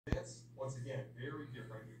It's, once again, very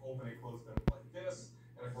different. You open and close them like this,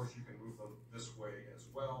 and of course you can move them this way as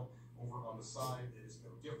well. Over on the side, it is no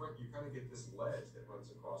different. You kind of get this ledge that runs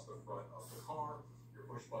across the front of the car. Your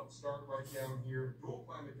push button start right down here. Dual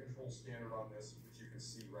climate control standard on this, which you can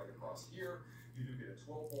see right across here. You do get a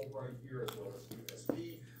 12-volt right here as well as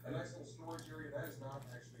USB. A nice little storage area. That is not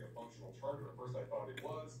actually a functional charger. At first I thought it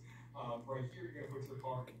was. Right here, you're going to put your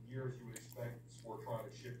car in gear as you would expect, sportronic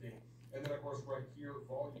shifting. And then, of course, right here,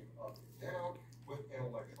 volume up and down with an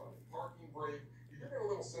electronic parking brake. You do get a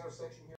little center section here.